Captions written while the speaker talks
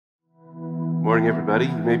Morning, everybody.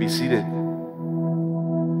 You may be seated.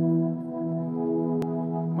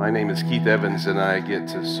 My name is Keith Evans, and I get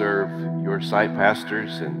to serve your site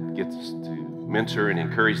pastors and get to mentor and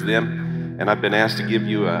encourage them. And I've been asked to give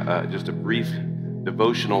you just a brief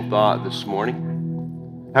devotional thought this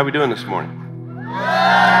morning. How are we doing this morning?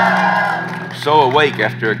 So awake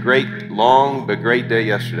after a great, long, but great day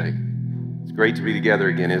yesterday. It's great to be together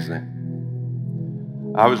again, isn't it?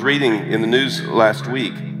 I was reading in the news last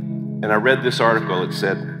week, and I read this article. It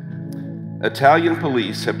said, Italian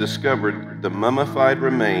police have discovered the mummified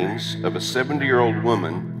remains of a 70-year-old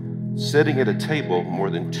woman sitting at a table more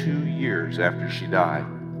than 2 years after she died.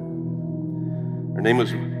 Her name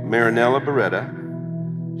was Marinella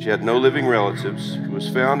Beretta. She had no living relatives, who was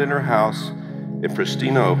found in her house in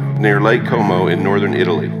Prestino, near Lake Como in northern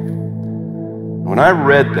Italy. When I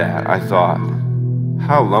read that, I thought,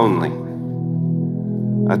 how lonely.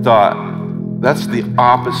 I thought, that's the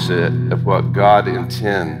opposite of what God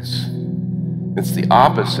intends. It's the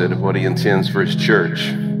opposite of what He intends for His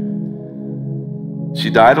church.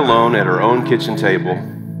 She died alone at her own kitchen table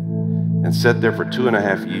and sat there for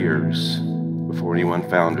 2.5 years before anyone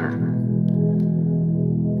found her.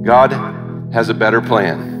 God has a better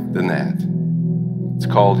plan than that. It's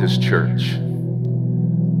called His church.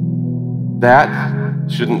 That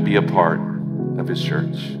shouldn't be a part of His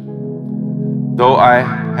church. Though I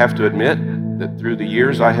have to admit that through the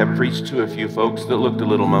years I have preached to a few folks that looked a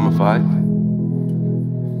little mummified.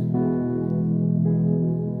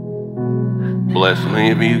 Bless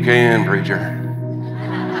me if you can, preacher.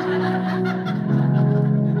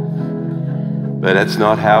 But that's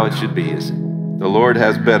not how it should be, is it? The Lord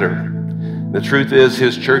has better. The truth is,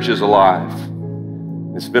 His church is alive.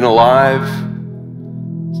 It's been alive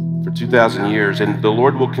for 2,000 years, and the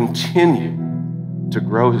Lord will continue to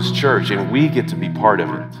grow His church, and we get to be part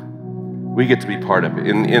of it. We get to be part of it.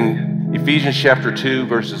 In Ephesians chapter 2,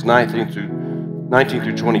 verses 19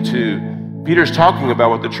 through 22, Peter's talking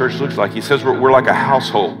about what the church looks like. He says we're like a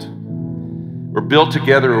household. We're built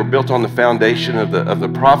together. We're built on the foundation of the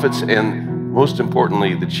prophets, and most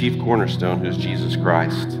importantly, the chief cornerstone, who's Jesus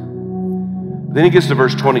Christ. Then he gets to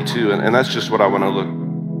verse 22, and that's just what I want to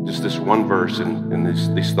look, just this one verse and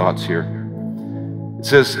these thoughts here. It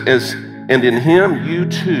says, and in Him you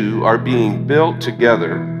too are being built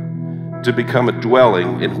together to become a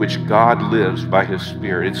dwelling in which God lives by His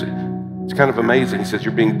Spirit. It's kind of amazing. He says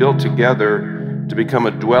you're being built together to become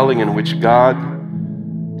a dwelling in which God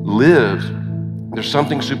lives. There's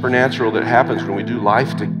something supernatural that happens when we do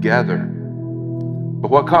life together.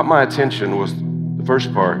 But what caught my attention was the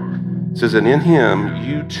first part. It says, and in Him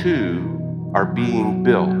you too are being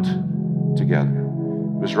built together.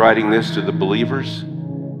 He was writing this to the believers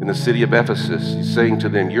in the city of Ephesus. He's saying to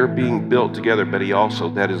them, you're being built together, but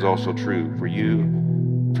that is also true for you,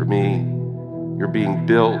 for me. You're being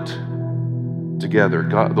built together.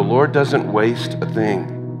 God, the Lord doesn't waste a thing.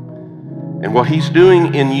 And what He's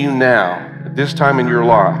doing in you now, at this time in your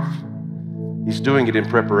life, He's doing it in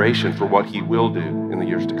preparation for what He will do in the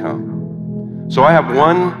years to come. So I have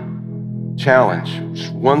one challenge,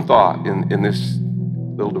 just one thought in this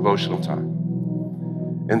little devotional time.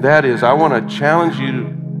 And that is, I want to challenge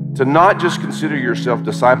you to not just consider yourself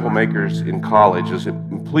disciple makers in college.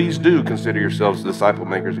 Please do consider yourselves disciple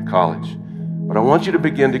makers in college. But I want you to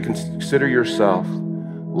begin to consider yourself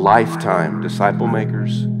lifetime disciple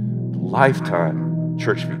makers, lifetime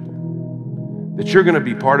church people. That you're going to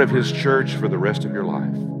be part of His church for the rest of your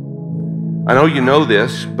life. I know you know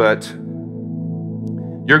this, but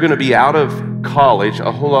you're going to be out of college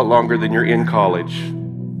a whole lot longer than you're in college.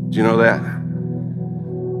 Do you know that?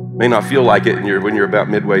 May not feel like it when you're about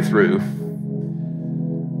midway through.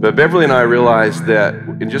 But Beverly and I realized that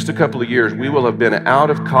in just a couple of years, we will have been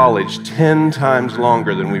out of college 10 times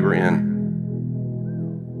longer than we were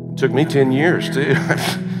in. It took me 10 years, too.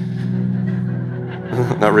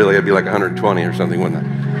 Not really, it'd be like 120 or something, wouldn't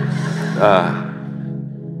it?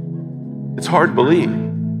 It's hard to believe.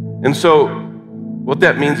 And so what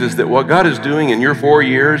that means is that what God is doing in your 4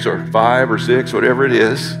 years or 5 or 6, whatever it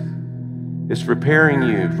is, it's preparing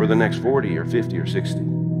you for the next 40 or 50 or 60.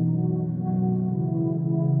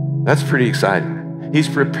 That's pretty exciting. He's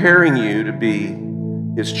preparing you to be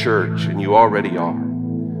His church, and you already are.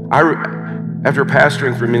 After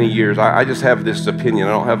pastoring for many years, I just have this opinion.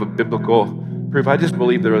 I don't have a biblical proof. I just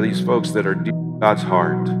believe there are these folks that are dear to God's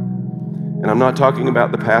heart. And I'm not talking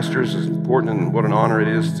about the pastors, as important and what an honor it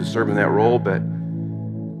is to serve in that role, but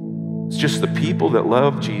it's just the people that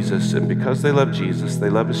love Jesus, and because they love Jesus, they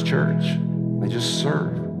love His church. They just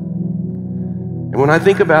serve. And when I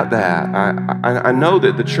think about that, I know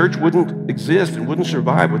that the church wouldn't exist and wouldn't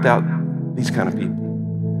survive without these kind of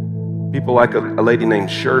people. People like a lady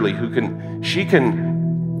named Shirley she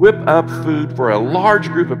can whip up food for a large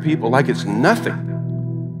group of people like it's nothing.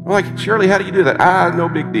 I'm like, Shirley, how do you do that? No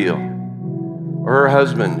big deal. Or her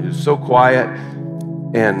husband, who's so quiet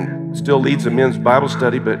and still leads a men's Bible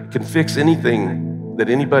study, but can fix anything that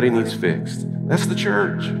anybody needs fixed. That's the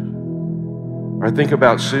church. Or I think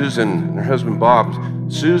about Susan and her husband Bob.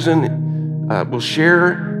 Susan will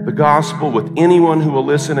share the gospel with anyone who will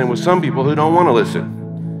listen and with some people who don't want to listen.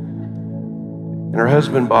 And her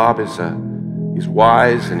husband Bob he's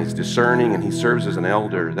wise and he's discerning and he serves as an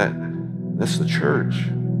elder. That's the church.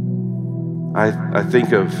 I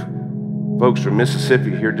think of folks from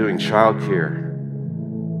Mississippi here doing childcare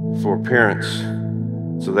for parents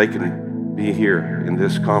so they can be here in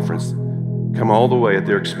this conference, come all the way at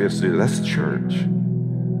their expense to do that. That's the church.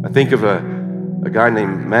 I think of a guy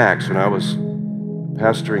named Max when I was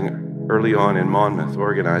pastoring early on in Monmouth,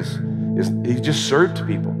 Oregon. He just served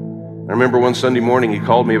people. I remember one Sunday morning he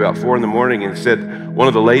called me about 4 a.m. and said one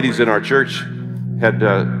of the ladies in our church had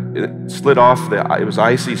slid off, it was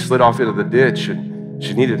icy, slid off into the ditch, and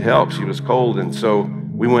she needed help. She was cold, and so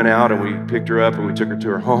we went out and we picked her up and we took her to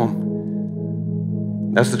her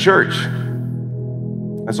home. That's the church.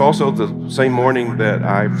 That's also the same morning that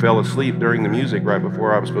I fell asleep during the music right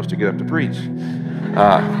before I was supposed to get up to preach.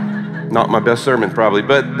 Not my best sermon probably,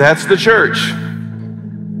 but that's the church.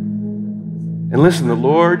 And listen,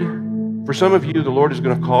 for some of you, the Lord is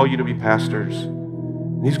going to call you to be pastors.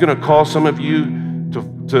 He's going to call some of you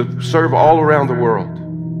to serve all around the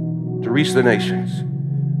world, to reach the nations.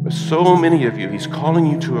 But so many of you, He's calling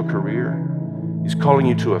you to a career. He's calling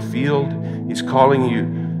you to a field. He's calling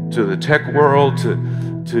you to the tech world, to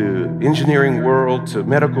engineering world, to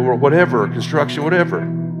medical world, whatever, construction, whatever.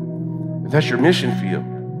 If that's your mission field.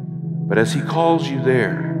 But as He calls you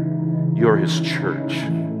there, you're His church.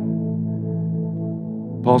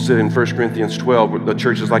 Paul said in 1 Corinthians 12, the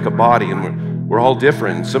church is like a body, and we're all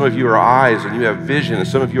different. Some of you are eyes, and you have vision, and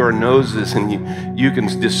some of you are noses, and you can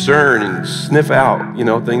discern and sniff out,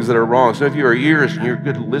 things that are wrong. Some of you are ears, and you're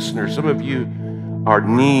good listeners. Some of you are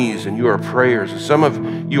knees, and you are prayers. Some of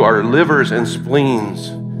you are livers and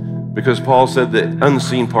spleens, because Paul said that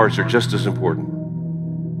unseen parts are just as important.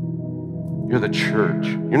 You're the church.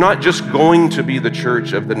 You're not just going to be the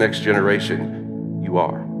church of the next generation. You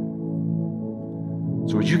are.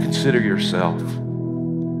 So would you consider yourself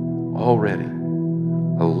already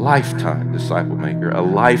a lifetime disciple maker, a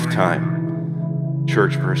lifetime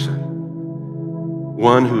church person,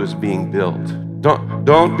 one who is being built?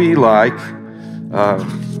 Don't be like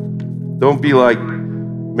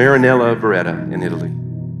Marinella Beretta in Italy.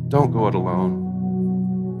 Don't go it alone.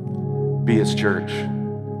 Be His church.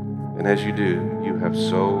 And as you do, you have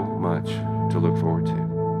so much to look forward to.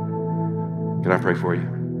 Can I pray for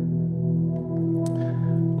you?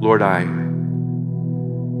 Lord, I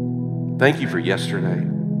thank You for yesterday.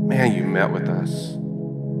 Man, You met with us.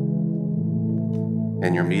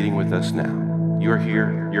 And You're meeting with us now. You're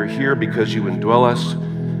here. You're here because You indwell us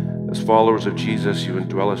as followers of Jesus. You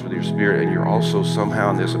indwell us with Your Spirit, and You're also somehow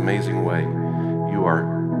in this amazing way, You are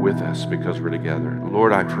with us because we're together.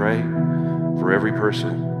 Lord, I pray for every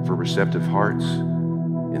person, for receptive hearts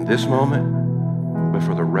in this moment, but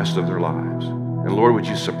for the rest of their lives. And Lord, would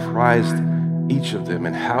You surprise each of them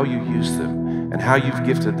and how You use them and how You've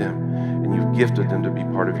gifted them, and You've gifted them to be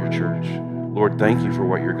part of Your church. Lord, thank You for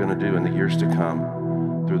what You're going to do in the years to come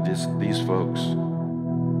through these folks,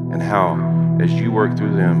 and how as You work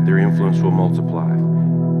through them, their influence will multiply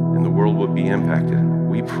and the world will be impacted.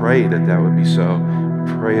 We pray that would be so.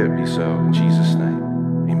 We pray it be so in Jesus' name.